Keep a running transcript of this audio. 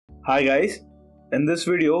Hi guys, in this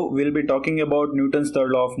video we'll be talking about Newton's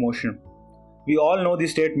third law of motion. We all know the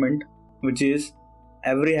statement which is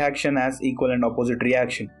every action has equal and opposite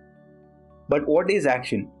reaction. But what is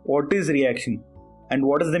action? What is reaction? And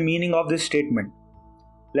what is the meaning of this statement?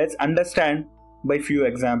 Let's understand by few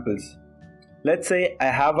examples. Let's say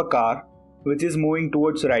I have a car which is moving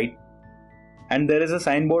towards right and there is a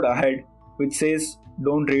signboard ahead which says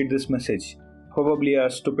don't read this message. Probably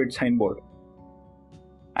a stupid signboard.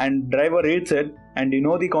 And driver reads it and you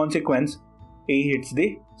know the consequence, he hits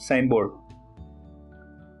the signboard.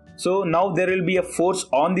 So now there will be a force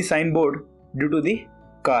on the signboard due to the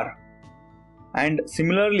car. And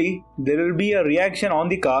similarly there will be a reaction on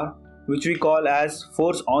the car which we call as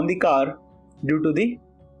force on the car due to the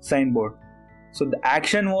signboard. So the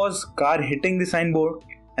action was car hitting the signboard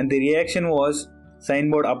and the reaction was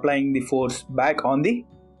signboard applying the force back on the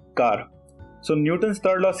car. So Newton's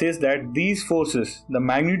third law says that these forces, the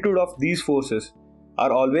magnitude of these forces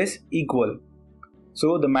are always equal.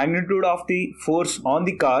 So the magnitude of the force on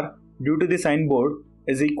the car due to the signboard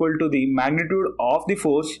is equal to the magnitude of the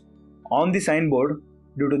force on the signboard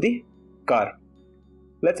due to the car.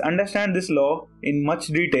 Let's understand this law in much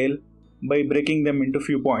detail by breaking them into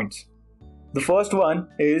few points. The first one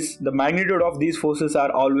is the magnitude of these forces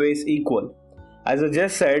are always equal. As I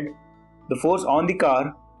just said, the force on the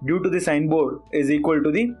car due to the signboard is equal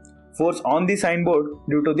to the force on the signboard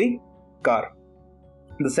due to the car.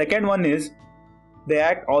 The second one is they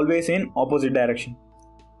act always in opposite direction.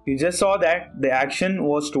 You just saw that the action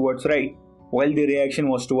was towards right while the reaction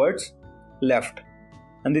was towards left.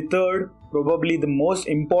 And the third, probably the most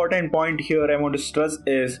important point here I want to stress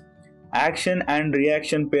is action and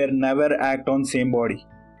reaction pair never act on same body.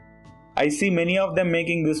 I see many of them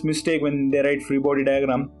making this mistake when they write free body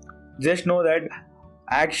diagram. Just know that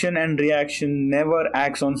action and reaction never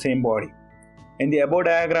acts on same body. In the above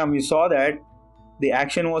diagram you saw that the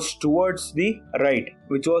action was towards the right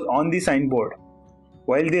which was on the signboard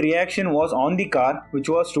while the reaction was on the car which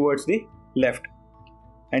was towards the left.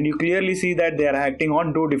 And you clearly see that they are acting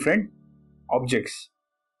on two different objects.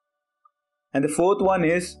 And the fourth one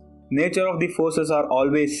is nature of the forces are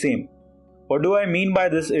always same. What do I mean by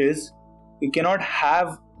this is you cannot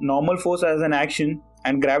have normal force as an action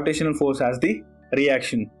and gravitational force as the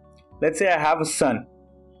reaction. Let's say I have a sun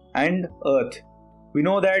and earth. We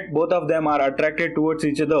know that both of them are attracted towards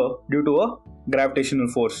each other due to a gravitational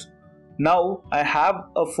force. Now I have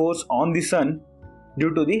a force on the sun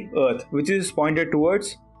due to the earth which is pointed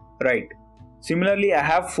towards right. Similarly I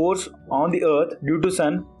have force on the earth due to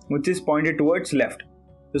sun which is pointed towards left.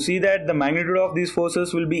 You see that the magnitude of these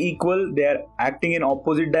forces will be equal. They are acting in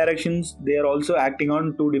opposite directions. They are also acting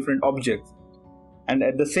on two different objects. And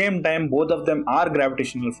at the same time both of them are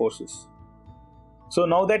gravitational forces. So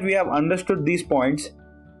now that we have understood these points,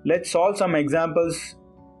 let's solve some examples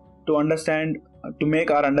to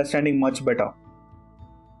make our understanding much better.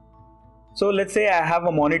 So let's say I have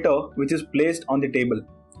a monitor which is placed on the table.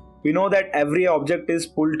 We know that every object is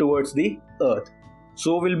pulled towards the earth.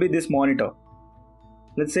 So will be this monitor.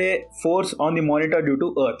 Let's say force on the monitor due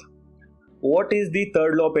to earth. What is the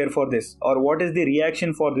third law pair for this, or what is the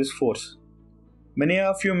reaction for this force? Many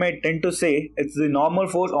of you may tend to say it's the normal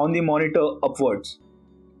force on the monitor upwards.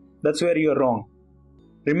 That's where you're wrong.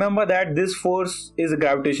 Remember that this force is a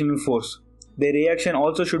gravitational force. The reaction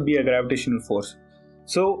also should be a gravitational force.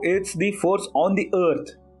 So it's the force on the earth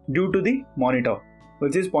due to the monitor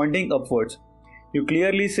which is pointing upwards. You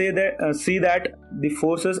clearly see that the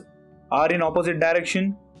forces are in opposite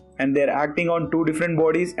direction and they are acting on two different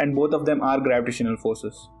bodies and both of them are gravitational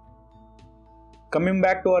forces. Coming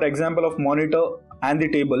back to our example of monitor and the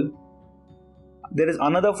table, there is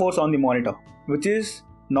another force on the monitor which is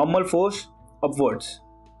normal force upwards.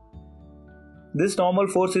 This normal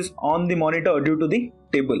force is on the monitor due to the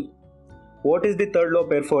table. What is the third law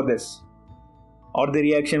pair for this, or the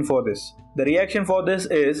reaction for this? The reaction for this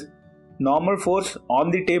is normal force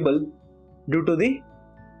on the table due to the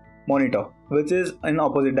monitor which is in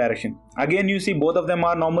opposite direction. Again you see both of them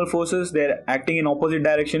are normal forces. They are acting in opposite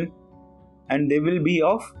direction and they will be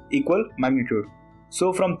of equal magnitude.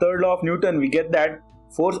 So from third law of Newton we get that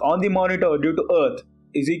force on the monitor due to earth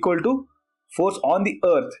is equal to force on the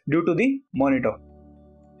earth due to the monitor.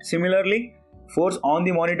 Similarly force on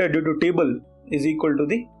the monitor due to table is equal to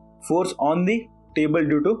the force on the table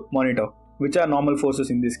due to monitor, which are normal forces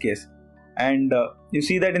in this case. And you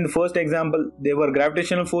see that in the first example they were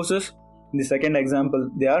gravitational forces, in the second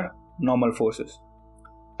example they are normal forces.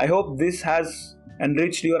 I hope this has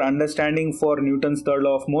enriched your understanding for Newton's third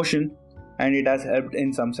law of motion and it has helped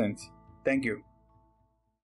in some sense. Thank you.